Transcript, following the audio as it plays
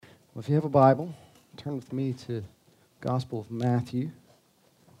If you have a Bible, turn with me to Gospel of Matthew.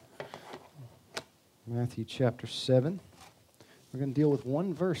 Matthew chapter 7. We're going to deal with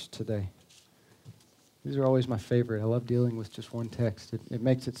one verse today. These are always my favorite. I love dealing with just one text. It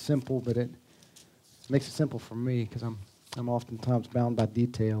makes it simple, but it makes it simple for me because I'm oftentimes bound by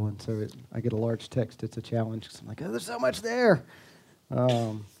detail, and so I get a large text. It's a challenge because I'm like, oh, there's so much there.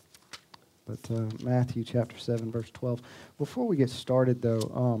 Matthew chapter 7, verse 12. Before we get started,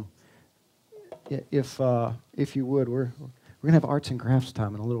 though, if you would, we're going to have arts and crafts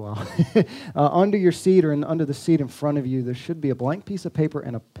time in a little while. Under your seat or under the seat in front of you, there should be a blank piece of paper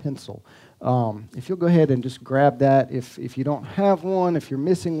and a pencil. If you'll go ahead and just grab that. If you don't have one, if you're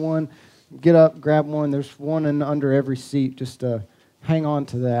missing one, get up, grab one. There's one under every seat. Just hang on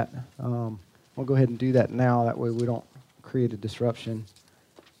to that. We'll go ahead and do that now. That way we don't create a disruption.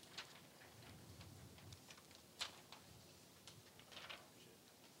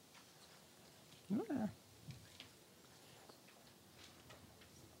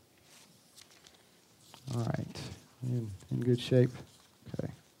 All right, in good shape.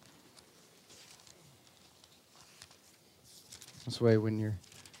 Okay. This way, when your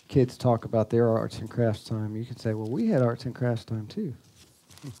kids talk about their arts and crafts time, you can say, well, we had arts and crafts time too.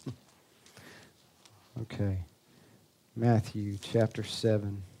 Okay. Matthew chapter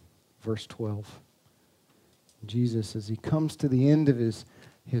 7, verse 12. Jesus, as he comes to the end of his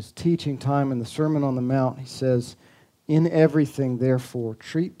teaching time in the Sermon on the Mount, he says, in everything, therefore,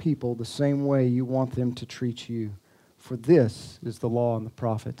 treat people the same way you want them to treat you, for this is the law and the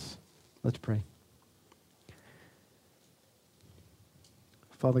prophets. Let's pray.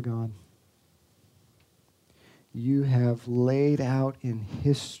 Father God, you have laid out in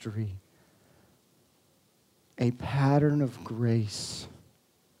history a pattern of grace.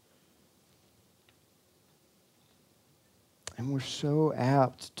 And we're so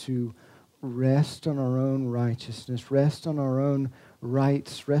apt to rest on our own righteousness, rest on our own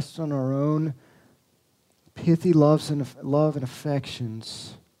rights, rest on our own pithy love and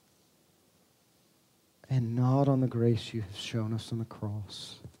affections, and not on the grace you have shown us on the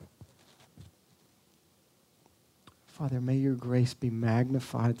cross. Father, may your grace be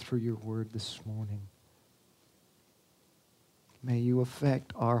magnified through your word this morning. May you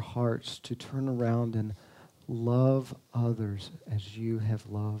affect our hearts to turn around and love others as you have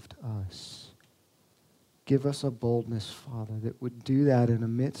loved us. Give us a boldness, Father, that would do that in the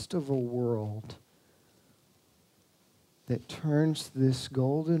midst of a world that turns this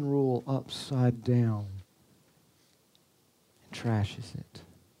golden rule upside down and trashes it.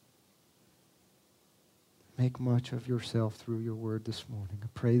 Make much of yourself through your word this morning. I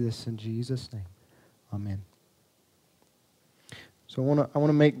pray this in Jesus' name. Amen. So I want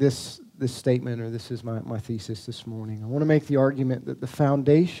to make this statement, or this is my thesis this morning. I want to make the argument that the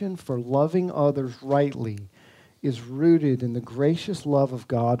foundation for loving others rightly is rooted in the gracious love of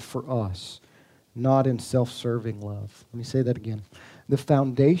God for us, not in self-serving love. Let me say that again. The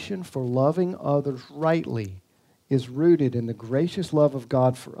foundation for loving others rightly is rooted in the gracious love of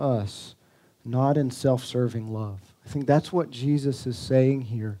God for us, not in self-serving love. I think that's what Jesus is saying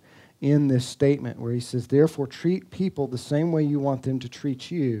here in this statement where he says, therefore treat people the same way you want them to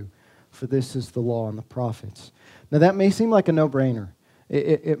treat you, for this is the law and the prophets. Now that may seem like a no-brainer.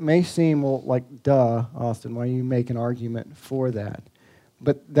 It may seem, well, like, duh, Austin, why you make an argument for that?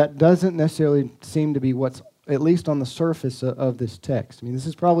 But that doesn't necessarily seem to be what's, at least on the surface of this text. I mean, this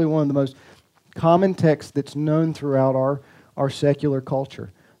is probably one of the most common texts that's known throughout our secular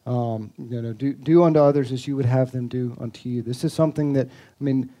culture. Do unto others as you would have them do unto you. This is something that,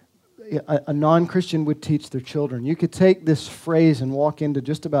 a non-Christian would teach their children. You could take this phrase and walk into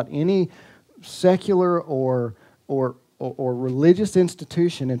just about any secular or religious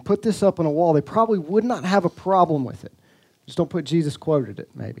institution and put this up on a wall. They probably would not have a problem with it. Just don't put Jesus quoted it,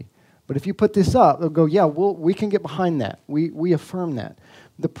 maybe. But if you put this up, they'll go, yeah, we can get behind that. We affirm that.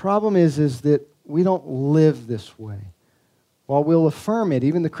 The problem is that we don't live this way. While we'll affirm it,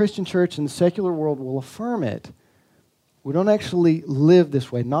 even the Christian church and the secular world will affirm it, we don't actually live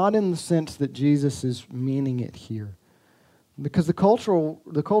this way, not in the sense that Jesus is meaning it here. Because the culture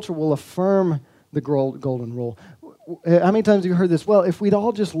will affirm the golden rule. How many times have you heard this? Well, if we'd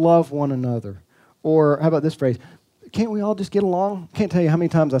all just love one another. Or how about this phrase? Can't we all just get along? Can't tell you how many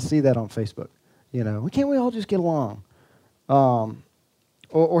times I see that on Facebook. Can't we all just get along?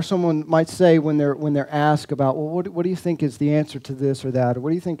 Or someone might say when they're asked about, well, what do you think is the answer to this or that? Or what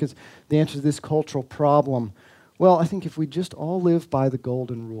do you think is the answer to this cultural problem? Well, I think if we just all live by the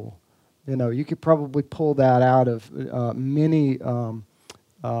golden rule, you could probably pull that out of many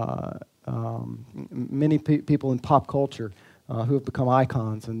people in pop culture. who have become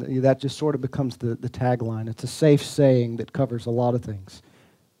icons, and that just sort of becomes the tagline. It's a safe saying that covers a lot of things.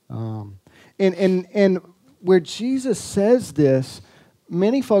 And where Jesus says this,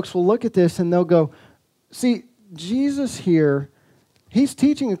 many folks will look at this and they'll go, see, Jesus here, he's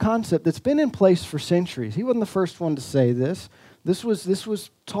teaching a concept that's been in place for centuries. He wasn't the first one to say this. This was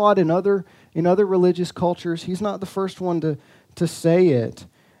taught in other religious cultures. He's not the first one to say it.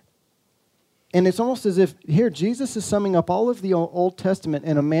 And it's almost as if here Jesus is summing up all of the Old Testament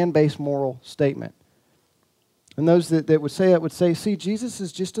in a man-based moral statement. And those that would say that would say, see, Jesus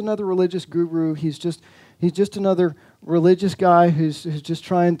is just another religious guru. He's just another religious guy who's just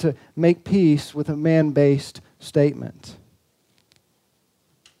trying to make peace with a man-based statement.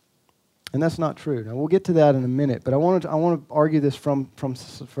 And that's not true. Now, we'll get to that in a minute, but I want to argue this from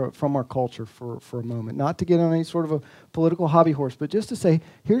our culture for a moment. Not to get on any sort of a political hobby horse, but just to say,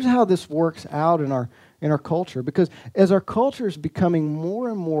 here's how this works out in our culture. Because as our culture is becoming more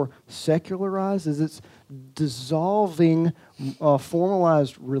and more secularized, as it's dissolving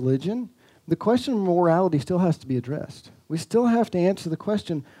formalized religion, the question of morality still has to be addressed. We still have to answer the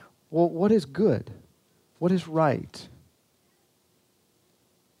question, well, what is good? What is right?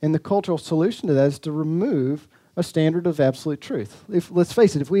 And the cultural solution to that is to remove a standard of absolute truth. Let's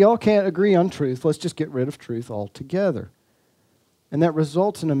face it, if we all can't agree on truth, let's just get rid of truth altogether. And that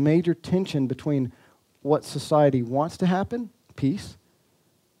results in a major tension between what society wants to happen, peace,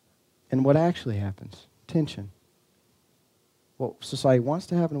 and what actually happens, tension. What society wants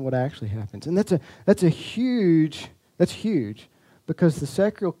to happen and what actually happens. And that's huge because the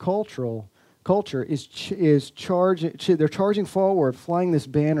secular culture is charging forward, flying this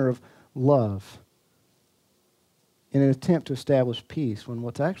banner of love in an attempt to establish peace when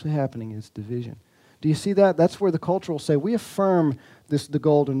what's actually happening is division. Do you see that? That's where the culture will say, we affirm the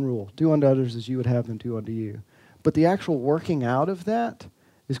golden rule, do unto others as you would have them do unto you. But the actual working out of that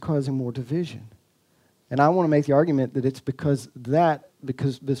is causing more division. And I want to make the argument that it's because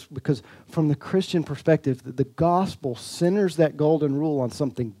from the Christian perspective, the gospel centers that golden rule on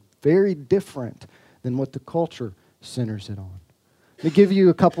something very different than what the culture centers it on. Let me give you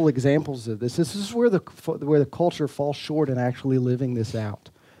a couple examples of this. This is where the culture falls short in actually living this out.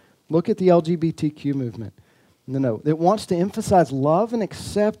 Look at the LGBTQ movement. No, it wants to emphasize love and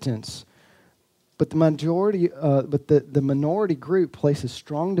acceptance, but the minority group places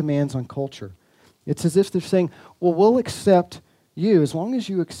strong demands on culture. It's as if they're saying, well, we'll accept you as long as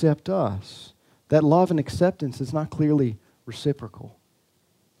you accept us. That love and acceptance is not clearly reciprocal.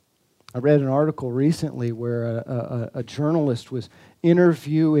 I read an article recently where a journalist was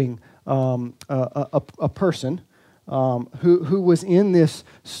interviewing a person who was in this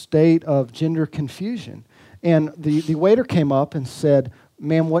state of gender confusion. And the waiter came up and said,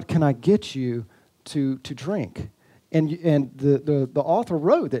 ma'am, what can I get you to drink? And the author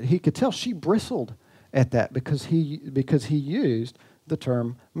wrote that he could tell she bristled at that because he used the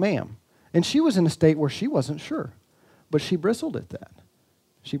term ma'am. And she was in a state where she wasn't sure, but she bristled at that.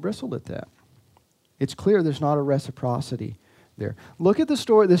 It's clear there's not a reciprocity there. Look at the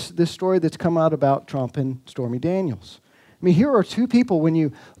story, this story that's come out about Trump and Stormy Daniels. I mean, here are two people, when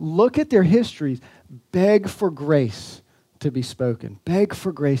you look at their histories, beg for grace to be spoken. Beg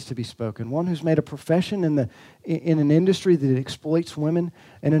for grace to be spoken. One who's made a profession in an industry that exploits women,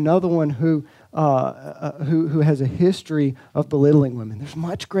 and another one who has a history of belittling women. There's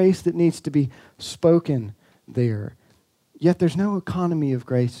much grace that needs to be spoken there. Yet there's no economy of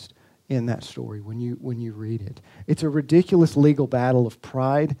grace in that story when you read it. It's a ridiculous legal battle of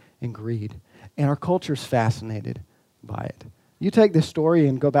pride and greed. And our culture is fascinated by it. You take this story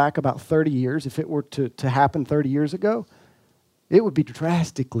and go back about 30 years, if it were to happen 30 years ago, it would be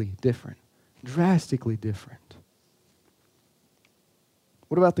drastically different. Drastically different.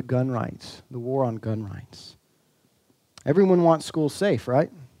 What about the gun rights, the war on gun rights? Everyone wants schools safe,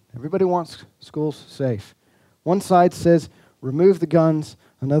 right? Everybody wants schools safe. One side says, remove the guns.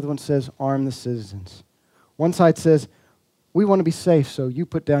 Another one says, arm the citizens. One side says, we want to be safe, so you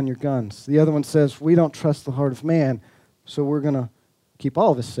put down your guns. The other one says, we don't trust the heart of man, so we're going to keep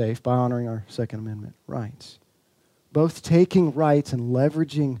all of us safe by honoring our Second Amendment rights. Both taking rights and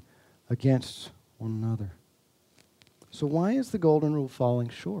leveraging against one another. So why is the golden rule falling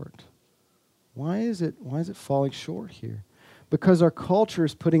short? Why is it falling short here? Because our culture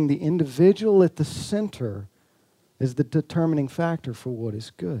is putting the individual at the center as the determining factor for what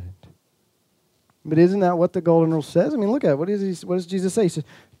is good. But isn't that what the golden rule says? I mean, look at it. What does Jesus say? He says,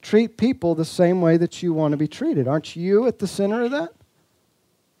 treat people the same way that you want to be treated. Aren't you at the center of that?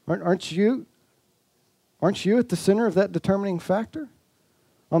 Aren't you at the center of that determining factor?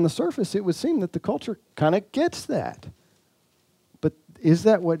 On the surface, it would seem that the culture kind of gets that. Is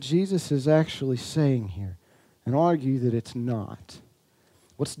that what Jesus is actually saying here? And I'll argue that it's not.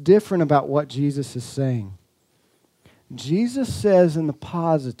 What's different about what Jesus is saying? Jesus says in the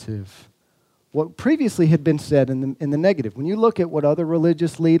positive what previously had been said in the negative. When you look at what other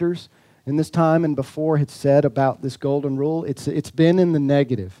religious leaders in this time and before had said about this golden rule, it's been in the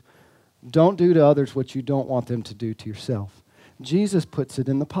negative. Don't do to others what you don't want them to do to yourself. Jesus puts it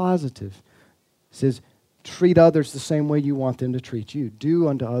in the positive. He says, treat others the same way you want them to treat you. Do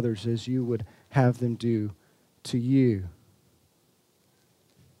unto others as you would have them do to you.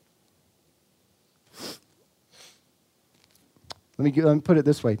 Let me put it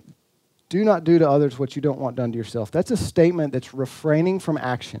this way. Do not do to others what you don't want done to yourself. That's a statement that's refraining from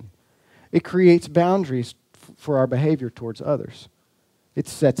action. It creates boundaries for our behavior towards others. It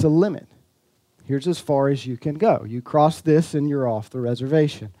sets a limit. Here's as far as you can go. You cross this and you're off the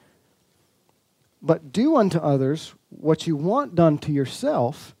reservation. But do unto others what you want done to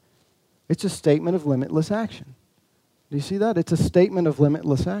yourself. It's a statement of limitless action. Do you see that? It's a statement of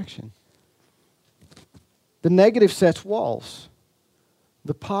limitless action. The negative sets walls.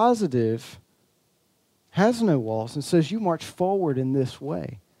 The positive has no walls and says you march forward in this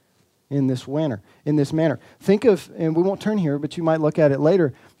way, in this manner. Think of, and we won't turn here, but you might look at it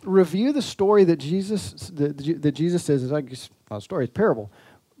later. Review the story that Jesus says is, I guess, not a story, it's a parable.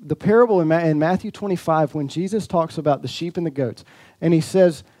 The parable in Matthew 25 when Jesus talks about the sheep and the goats. And he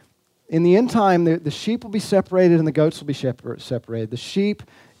says, in the end time, the sheep will be separated and the goats will be separated. The sheep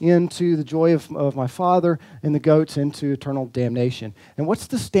into the joy of my Father and the goats into eternal damnation. And what's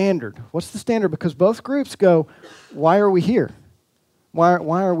the standard? What's the standard? Because both groups go, why are we here? Why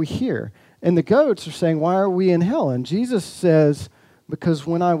are we here? And the goats are saying, why are we in hell? And Jesus says, because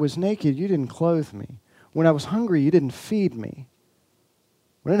when I was naked, you didn't clothe me. When I was hungry, you didn't feed me.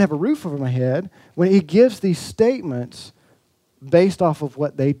 When I didn't have a roof over my head. When he gives these statements based off of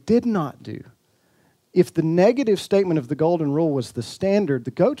what they did not do. If the negative statement of the golden rule was the standard,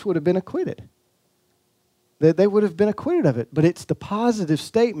 the goats would have been acquitted. They would have been acquitted of it. But it's the positive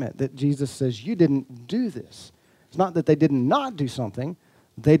statement that Jesus says, you didn't do this. It's not that they did not do something.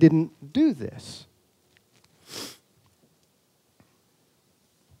 They didn't do this.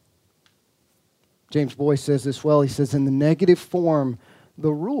 James Boyce says this well. He says, in the negative form,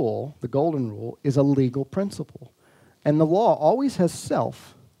 the rule, the golden rule, is a legal principle. And the law always has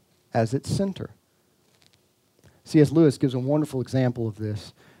self as its center. C.S. Lewis gives a wonderful example of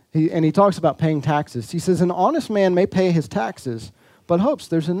this. He talks about paying taxes. He says, an honest man may pay his taxes, but hopes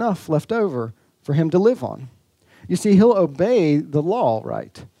there's enough left over for him to live on. You see, he'll obey the law,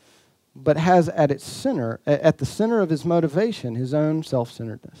 right, but has at the center of his motivation, his own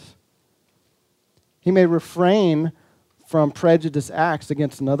self-centeredness. He may refrain from prejudiced acts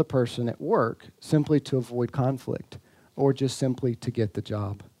against another person at work simply to avoid conflict or just simply to get the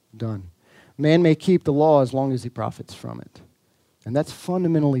job done. Man may keep the law as long as he profits from it. And that's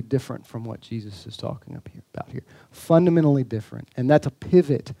fundamentally different from what Jesus is talking about here. Fundamentally different. And that's a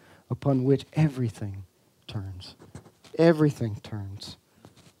pivot upon which everything turns. Everything turns.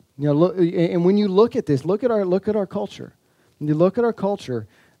 You know, look, and when you look at this, look at our culture. When you look at our culture,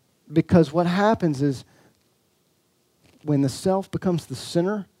 because what happens is when the self becomes the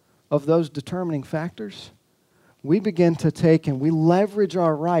center of those determining factors, we begin to take and we leverage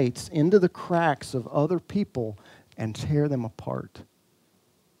our rights into the cracks of other people and tear them apart.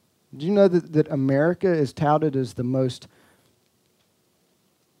 Do you know that America is touted as the most,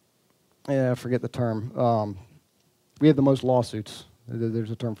 I forget the term, we have the most lawsuits.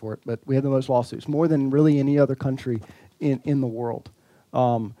 There's a term for it, but we have the most lawsuits, more than really any other country in the world.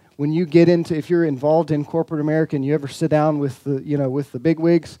 When you get into, if you're involved in corporate America and you ever sit down with the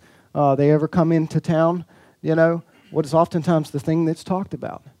bigwigs, they ever come into town, what is oftentimes the thing that's talked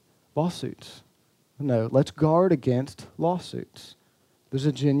about? Lawsuits. No, let's guard against lawsuits. There's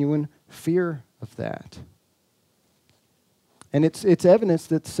a genuine fear of that. And it's evidence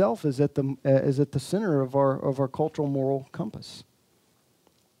that self is at the center of our cultural moral compass.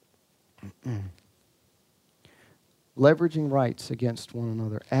 Leveraging rights against one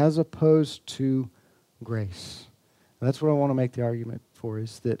another as opposed to grace. And that's what I want to make the argument for,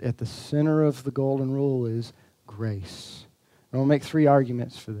 is that at the center of the golden rule is grace. And I'll make 3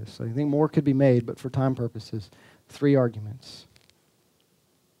 arguments for this. I think more could be made, but for time purposes, 3 arguments.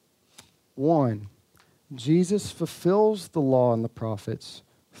 1, Jesus fulfills the law and the prophets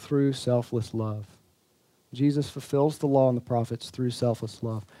through selfless love. Jesus fulfills the law and the prophets through selfless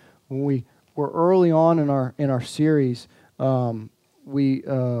love. When we were early on in our series, we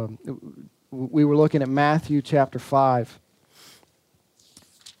were looking at Matthew chapter 5.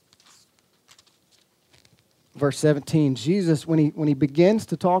 verse 17, Jesus, when he begins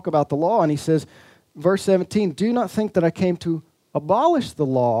to talk about the law, and he says, verse 17, do not think that I came to abolish the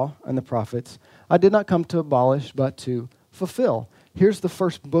law and the prophets. I did not come to abolish, but to fulfill. Here's the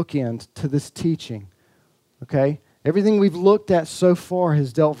first bookend to this teaching, okay? Everything we've looked at so far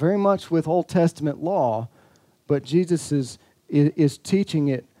has dealt very much with Old Testament law, but Jesus is teaching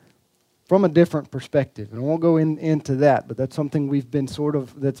it from a different perspective. And I won't go into that, but that's something we've been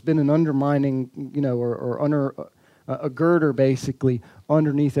that's been an undermining, or under a girder, basically,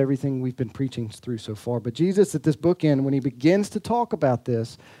 underneath everything we've been preaching through so far. But Jesus, at this bookend, when he begins to talk about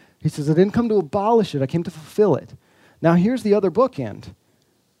this, he says, I didn't come to abolish it, I came to fulfill it. Now, here's the other bookend,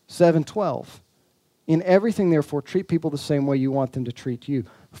 7:12. In everything, therefore, treat people the same way you want them to treat you.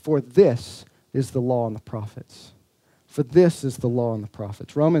 For this is the law and the prophets. For this is the law and the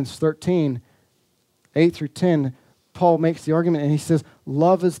prophets. Romans 13, 8 through 10, Paul makes the argument, and he says,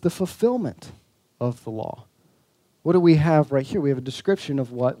 love is the fulfillment of the law. What do we have right here? We have a description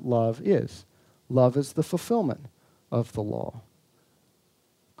of what love is. Love is the fulfillment of the law.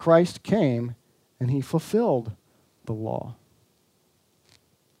 Christ came, and he fulfilled the law.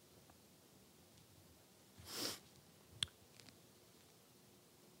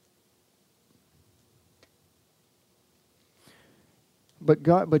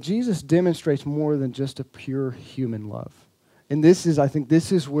 But Jesus demonstrates more than just a pure human love. And I think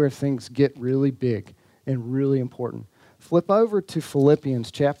this is where things get really big and really important. Flip over to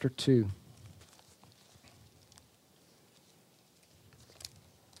Philippians chapter 2.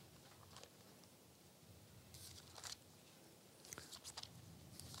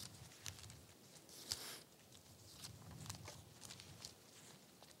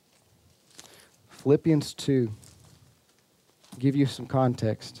 Philippians 2. Give you some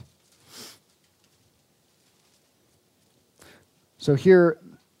context. So here,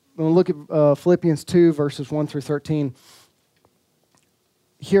 when we look at Philippians 2, verses 1 through 13,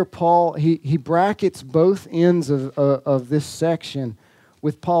 here Paul, he brackets both ends of this section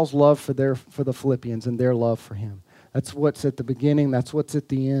with Paul's love for the Philippians and their love for him. That's what's at the beginning, that's what's at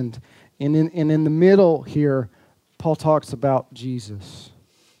the end. And in the middle here, Paul talks about Jesus.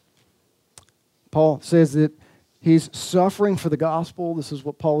 Paul says that he's suffering for the gospel. This is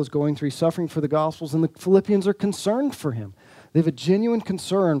what Paul is going through. He's suffering for the gospels, and the Philippians are concerned for him. They have a genuine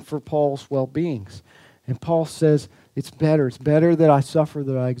concern for Paul's well-beings. And Paul says, it's better that I suffer,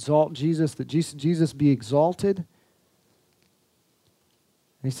 that I exalt Jesus, that Jesus be exalted. And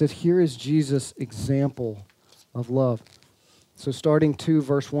he says, here is Jesus' example of love. So starting 2,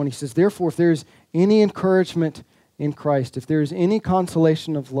 verse 1, he says, therefore, if there is any encouragement in Christ, if there is any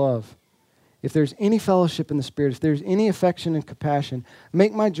consolation of love, if there's any fellowship in the Spirit, if there's any affection and compassion,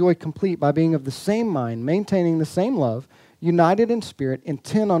 make my joy complete by being of the same mind, maintaining the same love, united in spirit,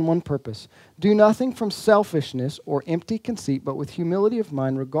 intent on one purpose. Do nothing from selfishness or empty conceit, but with humility of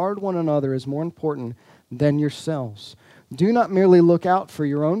mind, regard one another as more important than yourselves. Do not merely look out for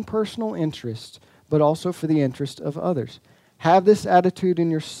your own personal interests, but also for the interest of others. Have this attitude in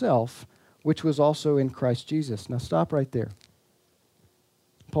yourself, which was also in Christ Jesus. Now stop right there.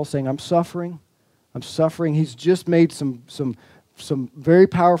 Paul's saying, I'm suffering. He's just made some very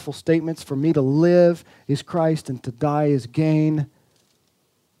powerful statements. For me to live is Christ and to die is gain.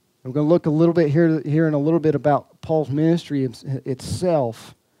 I'm going to look a little bit here in a little bit about Paul's ministry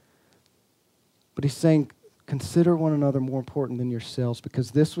itself. But he's saying, consider one another more important than yourselves,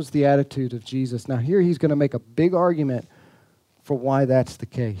 because this was the attitude of Jesus. Now here he's going to make a big argument for why that's the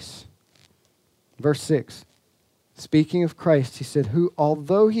case. Verse 6. Speaking of Christ, he said, who,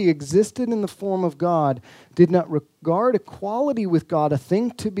 although he existed in the form of God, did not regard equality with God a thing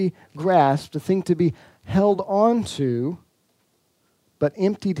to be grasped, a thing to be held on to, but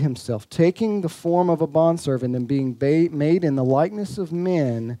emptied himself, taking the form of a bondservant and being made in the likeness of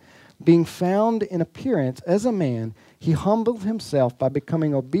men, being found in appearance as a man, he humbled himself by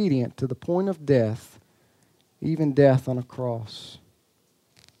becoming obedient to the point of death, even death on a cross.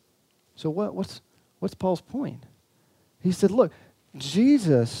 So what's Paul's point? He said, look,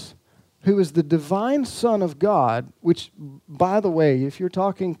 Jesus, who is the divine Son of God, which, by the way, if you're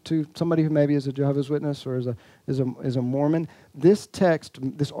talking to somebody who maybe is a Jehovah's Witness or is a Mormon, this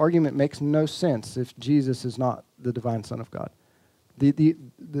this argument makes no sense if Jesus is not the divine Son of God.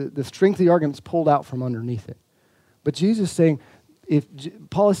 The strength of the argument is pulled out from underneath it. But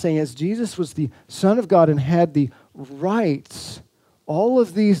Paul is saying, as Jesus was the Son of God and had the rights, all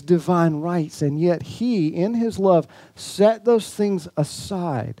of these divine rights, and yet he, in his love, set those things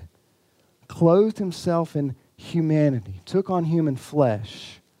aside, clothed himself in humanity, took on human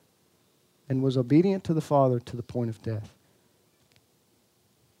flesh, and was obedient to the Father to the point of death.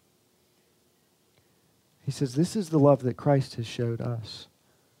 He says, this is the love that Christ has showed us.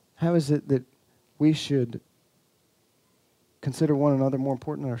 How is it that we should consider one another more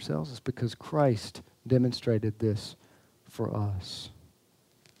important than ourselves? It's because Christ demonstrated this for us.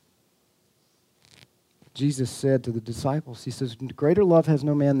 Jesus said to the disciples, he says, greater love has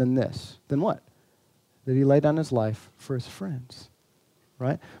no man than this. Than what? That he laid down his life for his friends.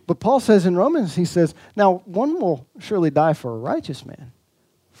 Right? But Paul says in Romans, he says, now one will surely die for a righteous man.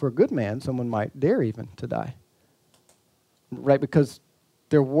 For a good man, someone might dare even to die. Right? Because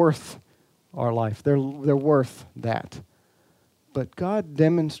they're worth our life. They're worth that. But God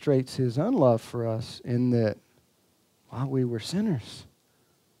demonstrates his own love for us in that while we were sinners.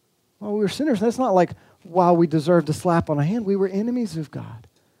 While we were sinners, that's not like while we deserved a slap on the hand. We were enemies of God.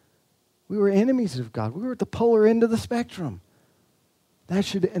 We were enemies of God. We were at the polar end of the spectrum. That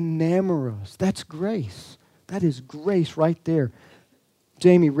should enamor us. That's grace. That is grace right there.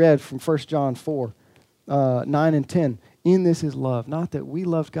 Jamie read from 1 John 4, 9 and 10. In this is love, not that we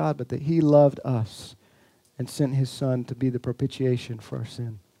loved God, but that he loved us and sent his Son to be the propitiation for our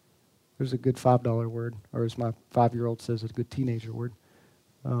sin. There's a good $5 word, or as my 5-year-old says, a good teenager word.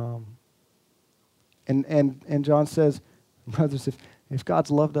 And John says, brothers, if God's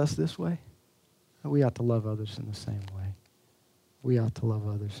loved us this way, we ought to love others in the same way. We ought to love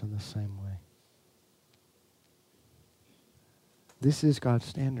others in the same way. This is God's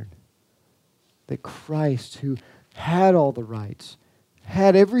standard. That Christ, who had all the rights,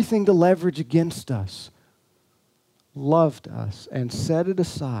 had everything to leverage against us, loved us and set it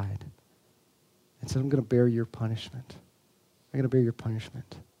aside and said, I'm going to bear your punishment. I'm going to bear your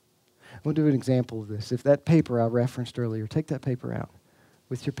punishment. I'm going to do an example of this. If that paper I referenced earlier, take that paper out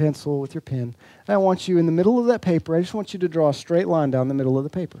with your pencil, with your pen. And I want you in the middle of that paper, I just want you to draw a straight line down the middle of the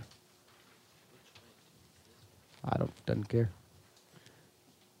paper. Doesn't care.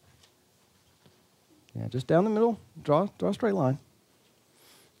 Yeah, just down the middle, draw a straight line.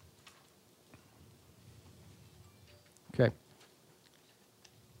 Okay.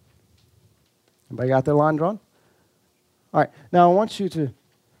 Everybody got their line drawn? All right. Now I want you to,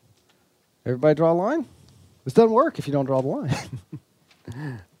 everybody draw a line? This doesn't work if you don't draw the line.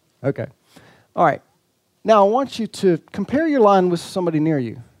 Okay. All right. Now I want you to compare your line with somebody near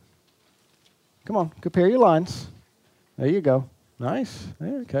you. Come on, compare your lines. There you go. Nice.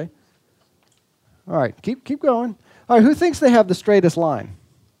 Okay. All right, keep going. All right, who thinks they have the straightest line?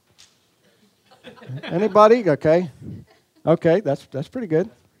 Anybody? Okay. Okay, that's pretty good.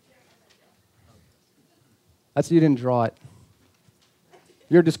 You didn't draw it.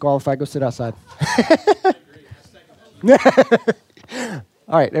 You're disqualified. Go sit outside. All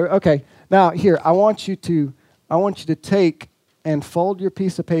right, okay. Now here, I want you to take and fold your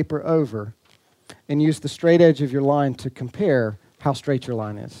piece of paper over and use the straight edge of your line to compare how straight your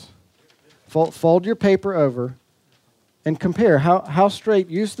line is. Fold your paper over and compare how straight.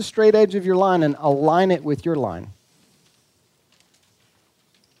 Use the straight edge of your line and align it with your line.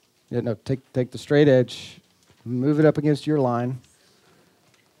 Yeah, no, take the straight edge, move it up against your line.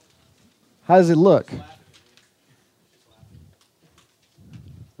 How does it look?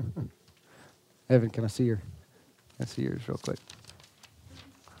 Evan, can I see your? Let's see yours real quick.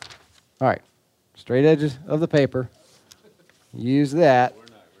 All right, straight edges of the paper. Use that.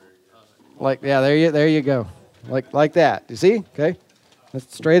 There you go. Like that. You see? Okay. The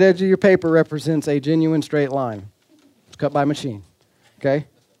straight edge of your paper represents a genuine straight line. It's cut by machine. Okay?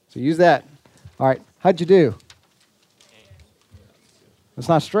 So use that. All right. How'd you do? It's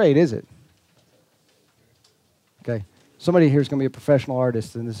not straight, is it? Okay. Somebody here is going to be a professional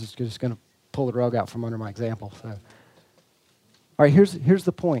artist, and this is just going to pull the rug out from under my example. So. All right, here's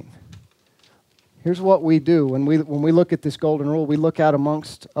the point. Here's what we do when we look at this golden rule. We look out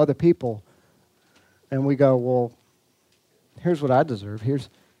amongst other people, and we go, well, here's what I deserve.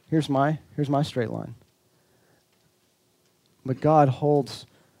 Here's my straight line. But God holds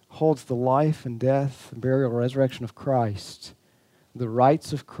the life and death and burial and resurrection of Christ, the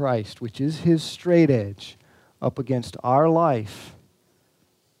rights of Christ, which is his straight edge, up against our life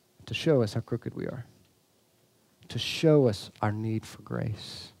to show us how crooked we are, to show us our need for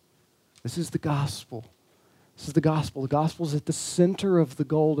grace. This is the gospel. This is the gospel. The gospel is at the center of the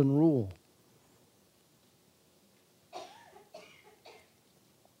golden rule.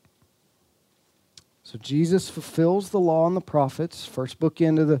 So Jesus fulfills the law and the prophets, first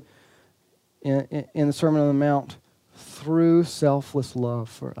bookend of in the Sermon on the Mount, through selfless love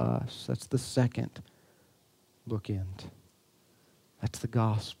for us. That's the second bookend. That's the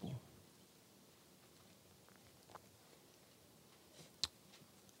gospel.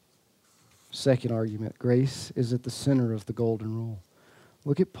 Second argument, grace is at the center of the golden rule.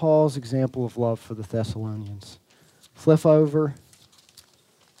 Look at Paul's example of love for the Thessalonians. Flip over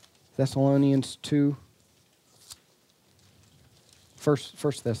Thessalonians 2.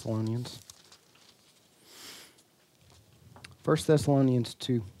 First Thessalonians. 1 Thessalonians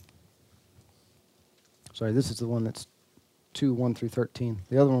 2. Sorry, this is the one that's 2, 1 through 13.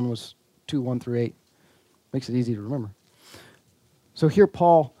 The other one was 2, 1 through 8. Makes it easy to remember. So here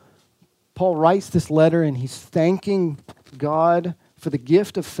Paul writes this letter, and he's thanking God for the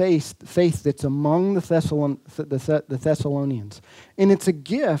gift of faith that's among the Thessalonians. And it's a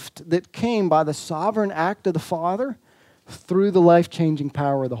gift that came by the sovereign act of the Father through the life-changing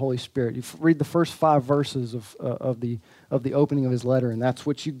power of the Holy Spirit. You read the first 5 verses of the opening of his letter, and that's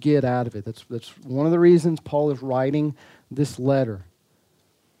what you get out of it. That's one of the reasons Paul is writing this letter.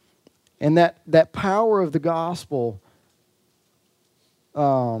 And that power of the gospel,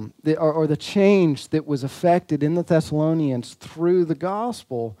 the change that was affected in the Thessalonians through the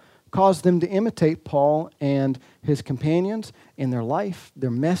gospel, caused them to imitate Paul and his companions in their life,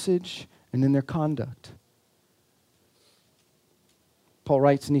 their message, and in their conduct. Paul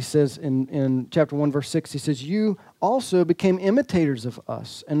writes, and he says in chapter 1, verse 6, he says, "You also became imitators of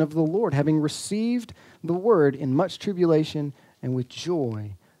us and of the Lord, having received the word in much tribulation and with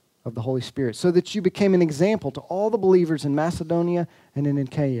joy of the Holy Spirit, so that you became an example to all the believers in Macedonia and in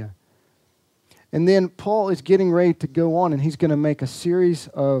Achaia." And then Paul is getting ready to go on, and he's going to make a series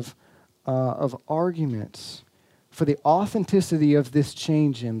of arguments for the authenticity of this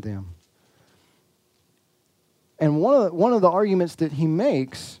change in them. And one of the arguments that he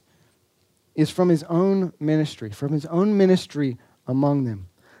makes is from his own ministry among them.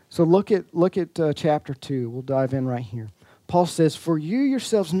 So look at chapter 2. We'll dive in right here. Paul says, "For you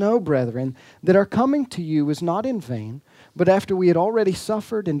yourselves know, brethren, that our coming to you was not in vain, but after we had already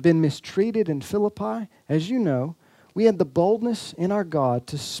suffered and been mistreated in Philippi, as you know, we had the boldness in our God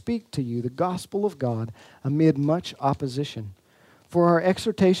to speak to you the gospel of God amid much opposition. For our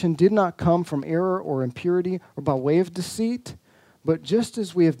exhortation did not come from error or impurity or by way of deceit, but just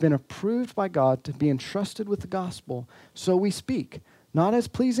as we have been approved by God to be entrusted with the gospel, so we speak, not as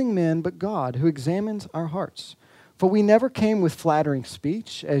pleasing men, but God, who examines our hearts. For we never came with flattering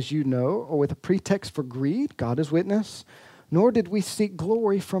speech, as you know, or with a pretext for greed, God is witness, nor did we seek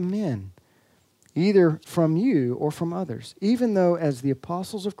glory from men, either from you or from others, even though as the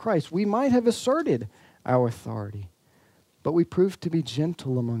apostles of Christ we might have asserted our authority. But we proved to be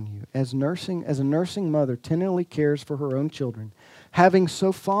gentle among you, as a nursing mother tenderly cares for her own children. Having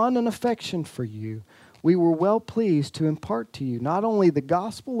so fond an affection for you, we were well pleased to impart to you not only the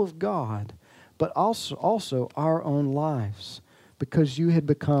gospel of God, but also our own lives, because you had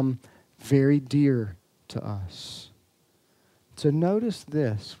become very dear to us." So notice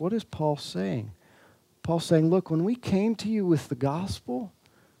this. What is Paul saying? Paul's saying, look, when we came to you with the gospel,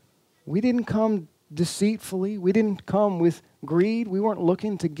 we didn't come deceitfully. We didn't come with greed. We weren't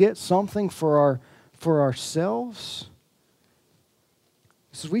looking to get something for ourselves.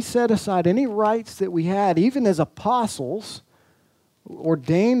 So we set aside any rights that we had, even as apostles,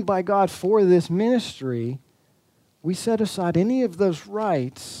 ordained by God for this ministry. We set aside any of those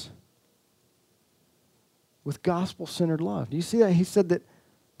rights with gospel-centered love. Do you see that? He said that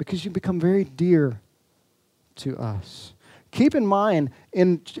because you become very dear to us. Keep in mind,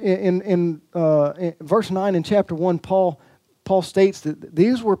 in verse 9 in chapter 1, Paul states that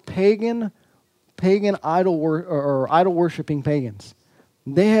these were pagan idol-worshiping pagans.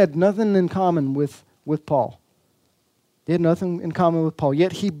 They had nothing in common with Paul. They had nothing in common with Paul.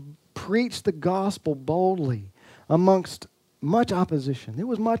 Yet he preached the gospel boldly amongst much opposition. There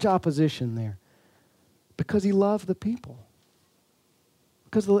was much opposition there because he loved the people.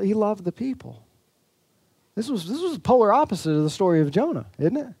 Because he loved the people. This was the polar opposite of the story of Jonah,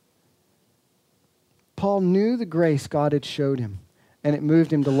 isn't it? Paul knew the grace God had showed him, and it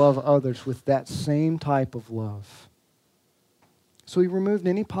moved him to love others with that same type of love. So he removed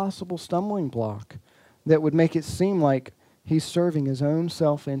any possible stumbling block that would make it seem like he's serving his own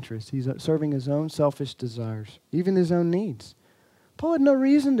self-interest. He's serving his own selfish desires, even his own needs. Paul had no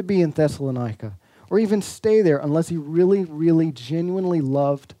reason to be in Thessalonica or even stay there unless he really, really, genuinely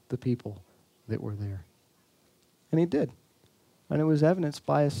loved the people that were there. And he did. And it was evidenced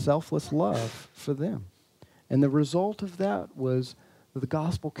by his selfless love for them. And the result of that was that the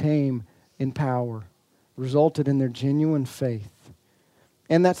gospel came in power, resulted in their genuine faith.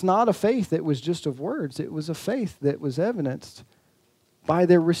 And that's not a faith that was just of words. It was a faith that was evidenced by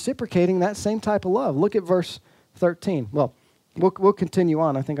their reciprocating that same type of love. Look at verse 13. Well, we'll continue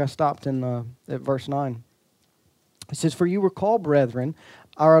on. I think I stopped at verse 9. It says, "For you were called brethren,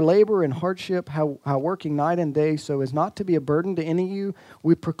 our labor and hardship, how working night and day so as not to be a burden to any of you,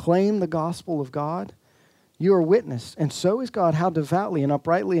 we proclaim the gospel of God. You are witness, and so is God, how devoutly and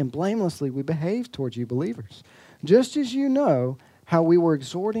uprightly and blamelessly we behave towards you believers. Just as you know how we were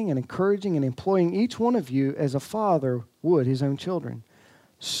exhorting and encouraging and employing each one of you as a father would his own children.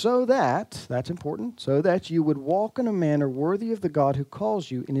 So that, that's important, so that you would walk in a manner worthy of the God who calls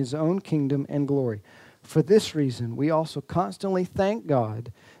you in his own kingdom and glory. For this reason, we also constantly thank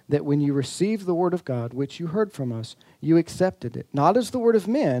God that when you received the word of God, which you heard from us, you accepted it, not as the word of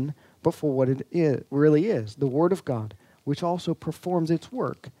men, but for what it really is, the word of God, which also performs its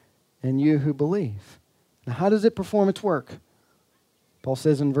work in you who believe. Now, how does it perform its work? Paul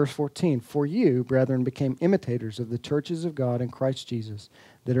says in verse 14, for you, brethren, became imitators of the churches of God in Christ Jesus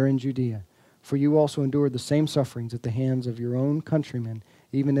that are in Judea. For you also endured the same sufferings at the hands of your own countrymen,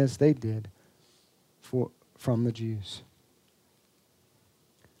 even as they did from the Jews.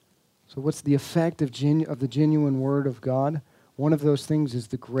 So what's the effect of the genuine word of God? One of those things is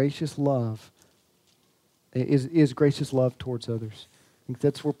the gracious love, is gracious love towards others. I think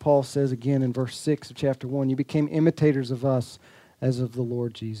that's where Paul says again in verse 6 of chapter 1, you became imitators of us as of the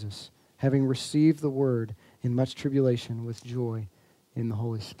Lord Jesus, having received the word in much tribulation with joy in the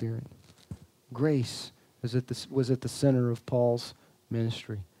Holy Spirit. Grace was at the center of Paul's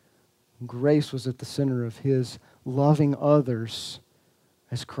ministry. Grace was at the center of his loving others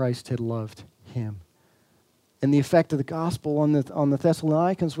as Christ had loved him. And the effect of the gospel on the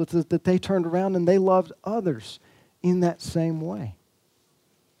Thessalonians was that they turned around and they loved others in that same way.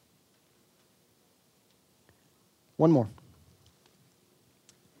 One more.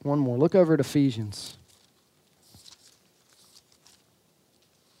 Look over at Ephesians.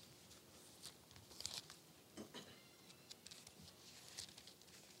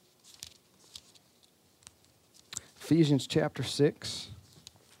 Ephesians chapter 6.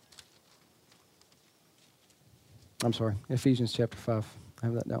 I'm sorry, Ephesians chapter 5. I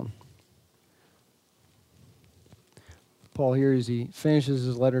have that down. Paul here, as he finishes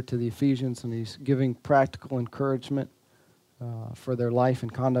his letter to the Ephesians, and he's giving practical encouragement for their life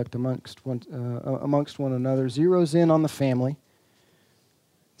and conduct amongst one another, zeroes in on the family,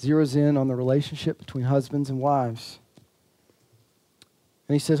 zeroes in on the relationship between husbands and wives.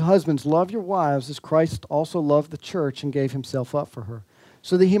 And he says, husbands, love your wives as Christ also loved the church and gave himself up for her,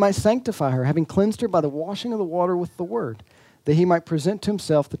 so that he might sanctify her, having cleansed her by the washing of the water with the word, that he might present to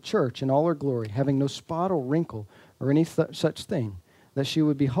himself the church in all her glory, having no spot or wrinkle or any such thing, that she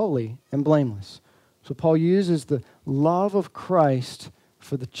would be holy and blameless. So Paul uses the love of Christ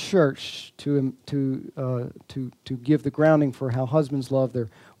for the church to give the grounding for how husbands love their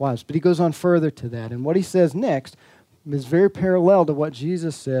wives. But he goes on further to that. And what he says next is very parallel to what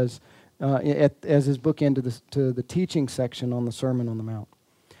Jesus says as his bookend to the teaching section on the Sermon on the Mount.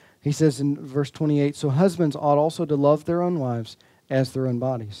 He says in verse 28, so husbands ought also to love their own wives as their own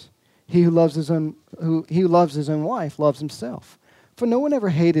bodies. He who loves his own wife loves himself. For no one ever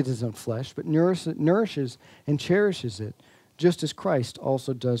hated his own flesh, but nourishes and cherishes it, just as Christ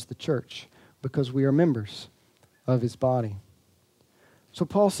also does the church, because we are members of his body. So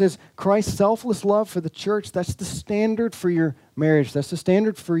Paul says Christ's selfless love for the church, that's the standard for your marriage. That's the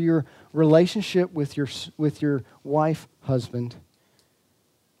standard for your relationship with your wife, husband.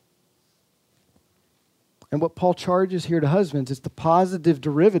 And what Paul charges here to husbands is the positive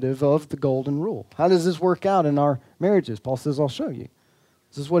derivative of the golden rule. How does this work out in our marriages? Paul says, I'll show you.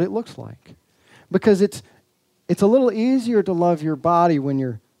 This is what it looks like. Because it's a little easier to love your body when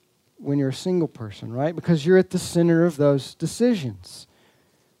you're a single person, right? Because you're at the center of those decisions.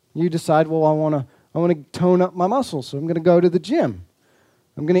 You decide, well, I want to tone up my muscles, so I'm going to go to the gym.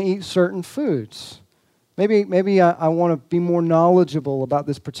 I'm going to eat certain foods. Maybe I want to be more knowledgeable about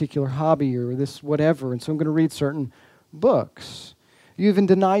this particular hobby or this whatever, and so I'm going to read certain books. You even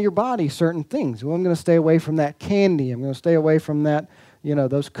deny your body certain things. Well, I'm going to stay away from that candy. I'm going to stay away from that,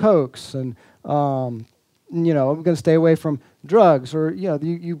 those Cokes, and I'm going to stay away from drugs, or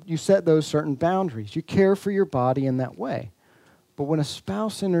you set those certain boundaries. You care for your body in that way. But when a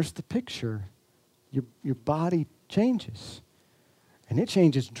spouse enters the picture, your body changes, and it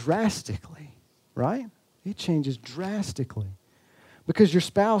changes drastically, right? It changes drastically because your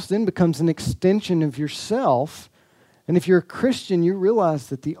spouse then becomes an extension of yourself. And if you're a Christian, you realize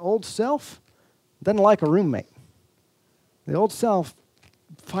that the old self doesn't like a roommate. The old self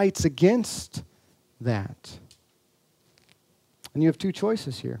fights against that. And you have two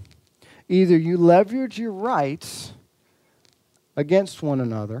choices here. Either you leverage your rights against one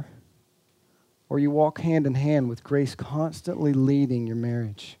another, or you walk hand in hand with grace constantly leading your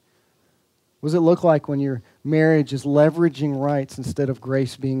marriage. What does it look like when you're marriage is leveraging rights instead of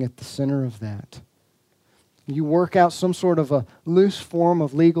grace being at the center of that. You work out some sort of a loose form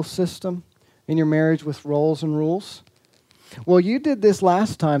of legal system in your marriage with roles and rules. Well, you did this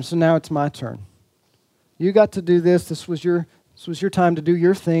last time, so now it's my turn. You got to do this. This was your time to do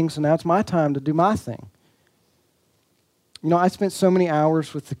your thing, so now it's my time to do my thing. You know, I spent so many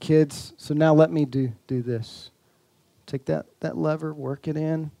hours with the kids, so now let me do this. Take that lever, work it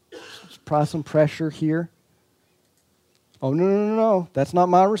in, just apply some pressure here. Oh, no. That's not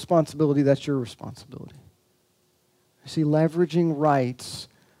my responsibility. That's your responsibility. You see, leveraging rights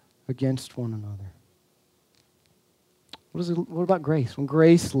against one another. What about grace? When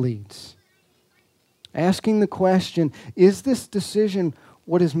grace leads. Asking the question, is this decision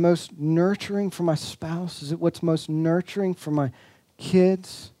what is most nurturing for my spouse? Is it what's most nurturing for my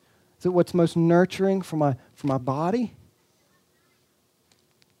kids? Is it what's most nurturing for my body?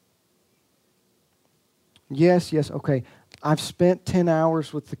 Yes, okay. I've spent 10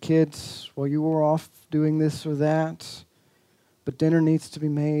 hours with the kids while you were off doing this or that, but dinner needs to be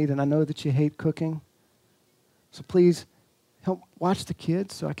made, and I know that you hate cooking. So please help watch the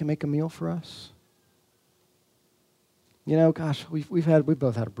kids so I can make a meal for us. You know, gosh, we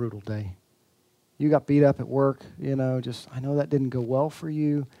both had a brutal day. You got beat up at work, I know that didn't go well for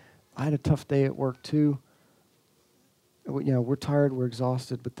you. I had a tough day at work too. We're tired, we're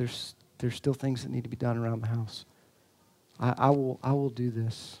exhausted, but there's still things that need to be done around the house. I will do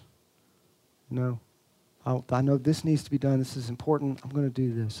this. I know this needs to be done. This is important. I'm going to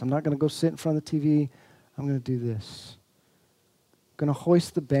do this. I'm not going to go sit in front of the TV. I'm going to do this. I'm going to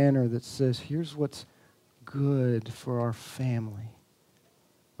hoist the banner that says, here's what's good for our family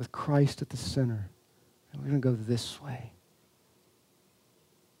with Christ at the center. And we're going to go this way.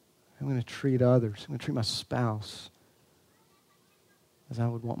 I'm going to treat others. I'm going to treat my spouse as I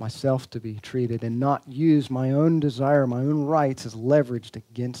would want myself to be treated and not use my own desire, my own rights as leveraged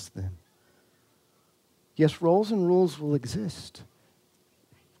against them. Yes, roles and rules will exist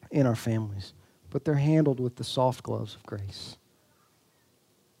in our families, but they're handled with the soft gloves of grace.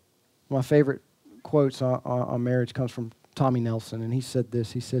 My favorite quotes on marriage comes from Tommy Nelson, and he said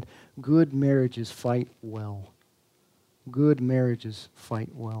this. He said, good marriages fight well. Good marriages fight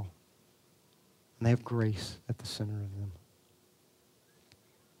well. And they have grace at the center of them.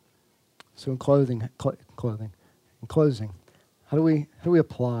 So in closing, how do we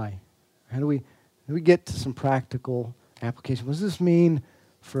apply? How do we get to some practical application? What does this mean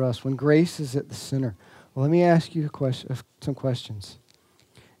for us when grace is at the center? Well, let me ask you some questions.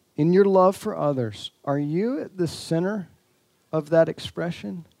 In your love for others, are you at the center of that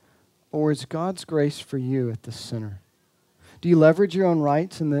expression, or is God's grace for you at the center? Do you leverage your own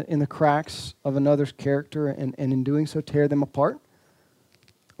rights in the cracks of another's character and in doing so tear them apart?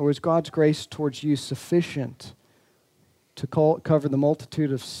 Or is God's grace towards you sufficient to cover the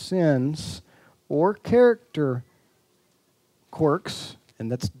multitude of sins or character quirks,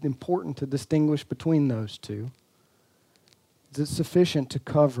 and that's important to distinguish between those two? Is it sufficient to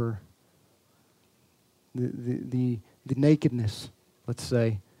cover the nakedness, let's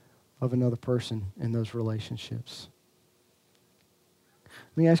say, of another person in those relationships?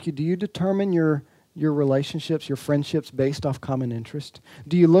 Let me ask you, do you determine your relationships, your friendships based off common interest?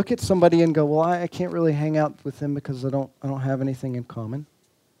 Do you look at somebody and go, well, I can't really hang out with them because I don't have anything in common?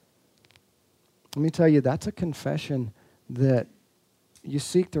 Let me tell you, that's a confession that you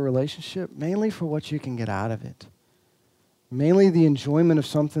seek the relationship mainly for what you can get out of it. Mainly the enjoyment of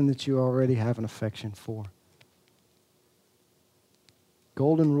something that you already have an affection for.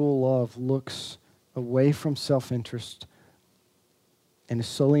 Golden rule love looks away from self-interest and is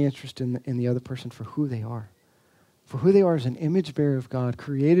solely interested in the other person for who they are. For who they are as an image bearer of God,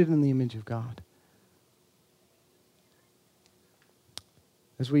 created in the image of God.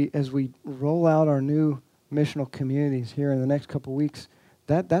 As we roll out our new missional communities here in the next couple weeks,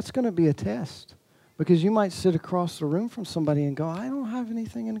 that's going to be a test. Because you might sit across the room from somebody and go, I don't have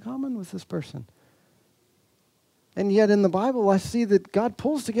anything in common with this person. And yet in the Bible, I see that God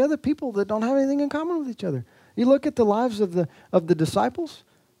pulls together people that don't have anything in common with each other. You look at the lives of the disciples,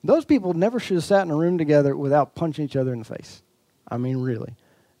 those people never should have sat in a room together without punching each other in the face. I mean, really.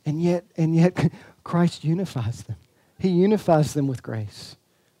 And yet Christ unifies them. He unifies them with grace.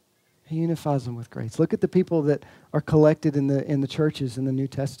 He unifies them with grace. Look at the people that are collected in the churches in the New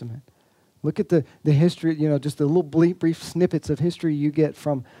Testament. Look at the history, just the little brief snippets of history you get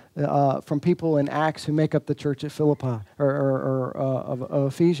from people in Acts who make up the church at Philippi or of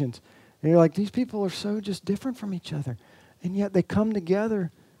Ephesians. And you're like, these people are so just different from each other. And yet they come together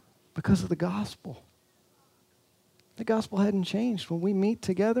because of the gospel. The gospel hadn't changed. When we meet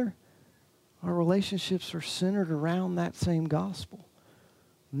together, Our relationships are centered around that same gospel.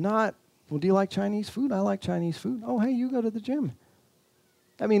 Not, well, do you like Chinese food? I like Chinese food. Oh, hey, you go to the gym.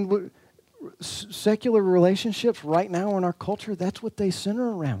 I mean, secular relationships right now in our culture, that's what they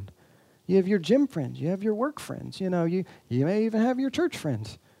center around. You have your gym friends. You have your work friends. You may even have your church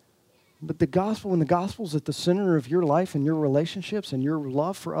friends. But the gospel, when the gospel's at the center of your life and your relationships and your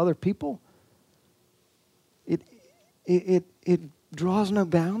love for other people, it draws no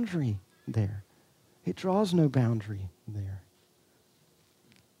boundary there. It draws no boundary there.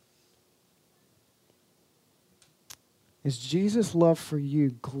 Is Jesus' love for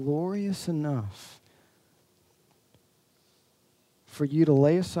you glorious enough for you to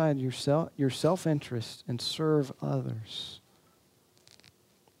lay aside your self-interest and serve others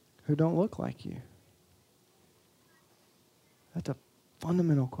who don't look like you? That's a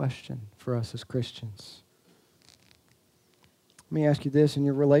fundamental question for us as Christians. Let me ask you this. In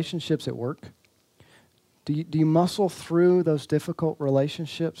your relationships at work, do you muscle through those difficult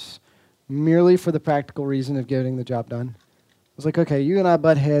relationships merely for the practical reason of getting the job done? It's like, okay, you and I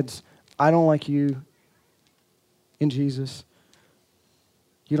butt heads. I don't like you in Jesus.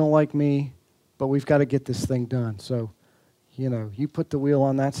 You don't like me, but we've got to get this thing done. So, you put the wheel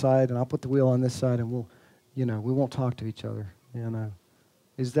on that side and I'll put the wheel on this side and we won't talk to each other.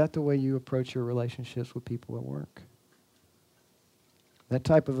 Is that the way you approach your relationships with people at work? That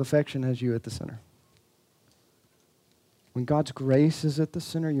type of affection has you at the center. When God's grace is at the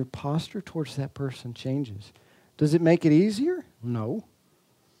center, your posture towards that person changes. Does it make it easier? No.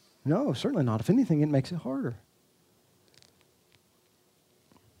 No, certainly not. If anything, it makes it harder.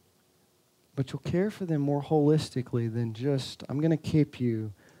 But you'll care for them more holistically than just, I'm going to keep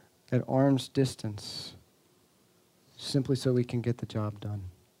you at arm's distance simply so we can get the job done.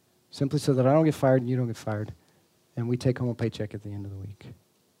 Simply so that I don't get fired and you don't get fired. And we take home a paycheck at the end of the week.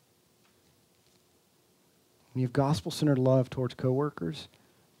 When you have gospel-centered love towards coworkers,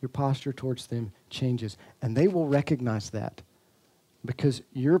 your posture towards them changes. And they will recognize that. Because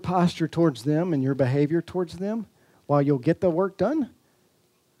your posture towards them and your behavior towards them, while you'll get the work done,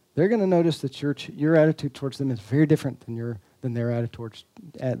 they're going to notice that your attitude towards them is very different than their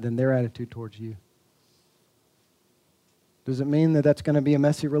attitude towards you. Does it mean that that's going to be a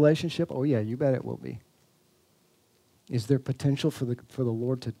messy relationship? Oh yeah, you bet it will be. Is there potential for the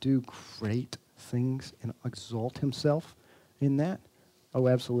Lord to do great things and exalt himself in that? Oh,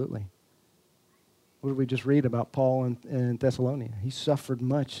 absolutely. What did we just read about Paul in Thessalonica? He suffered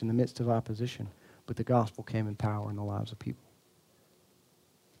much in the midst of opposition, but the gospel came in power in the lives of people.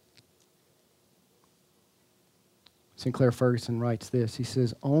 Sinclair Ferguson writes this. He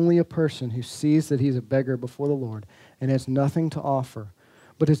says, only a person who sees that he's a beggar before the Lord and has nothing to offer,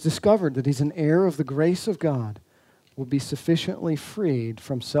 but has discovered that he's an heir of the grace of God, will be sufficiently freed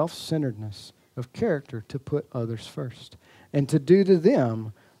from self-centeredness of character to put others first and to do to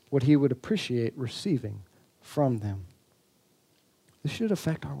them what he would appreciate receiving from them. This should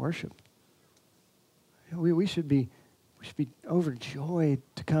affect our worship. We should be overjoyed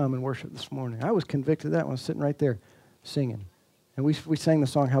to come and worship this morning. I was convicted of that when I was sitting right there singing. And we sang the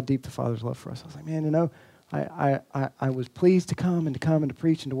song, How Deep the Father's Love for Us. I was like, man, I was pleased to come and to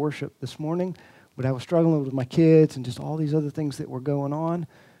preach and to worship this morning, but I was struggling with my kids and just all these other things that were going on.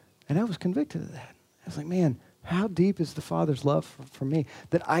 And I was convicted of that. I was like, man, how deep is the Father's love for me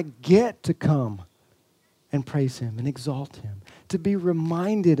that I get to come and praise him and exalt him, to be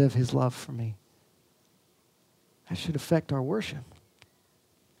reminded of his love for me. That should affect our worship.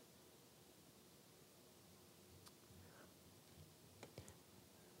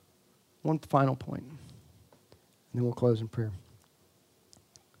 One final point, and then we'll close in prayer.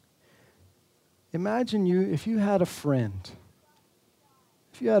 Imagine if you had a friend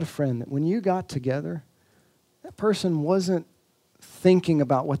that when you got together, that person wasn't thinking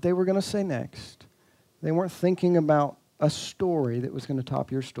about what they were going to say next. They weren't thinking about a story that was going to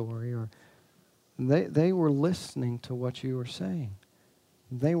top your story, or they were listening to what you were saying.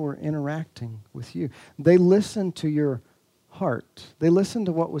 They were interacting with you. They listened to your heart. They listened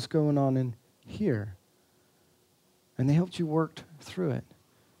to what was going on in here. And they helped you work through it.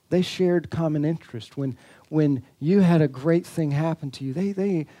 They shared common interest. When you had a great thing happen to you,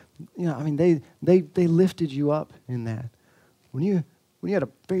 they lifted you up in that. When you had a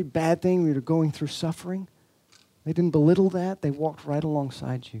very bad thing, when you were going through suffering, they didn't belittle that. They walked right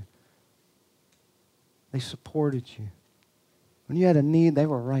alongside you. They supported you. When you had a need, they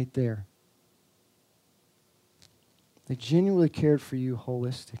were right there. They genuinely cared for you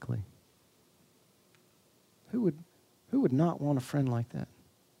holistically. Who would not want a friend like that?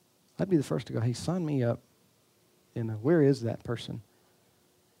 I'd be the first to go, hey, sign me up. Where is that person?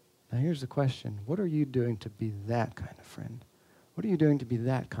 Now here's the question. What are you doing to be that kind of friend? What are you doing to be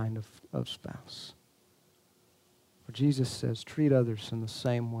that kind of spouse? For Jesus says, treat others in the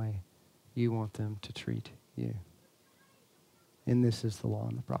same way you want them to treat you. And this is the law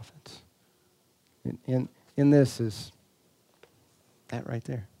and the prophets. In this is that right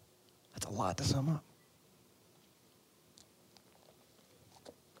there. That's a lot to sum up.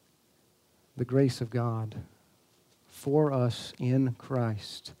 The grace of God for us in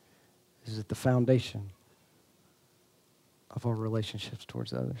Christ is at the foundation of our relationships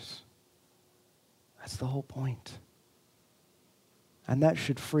towards others. That's the whole point. And that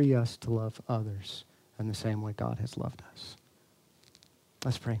should free us to love others in the same way God has loved us.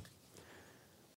 Let's pray.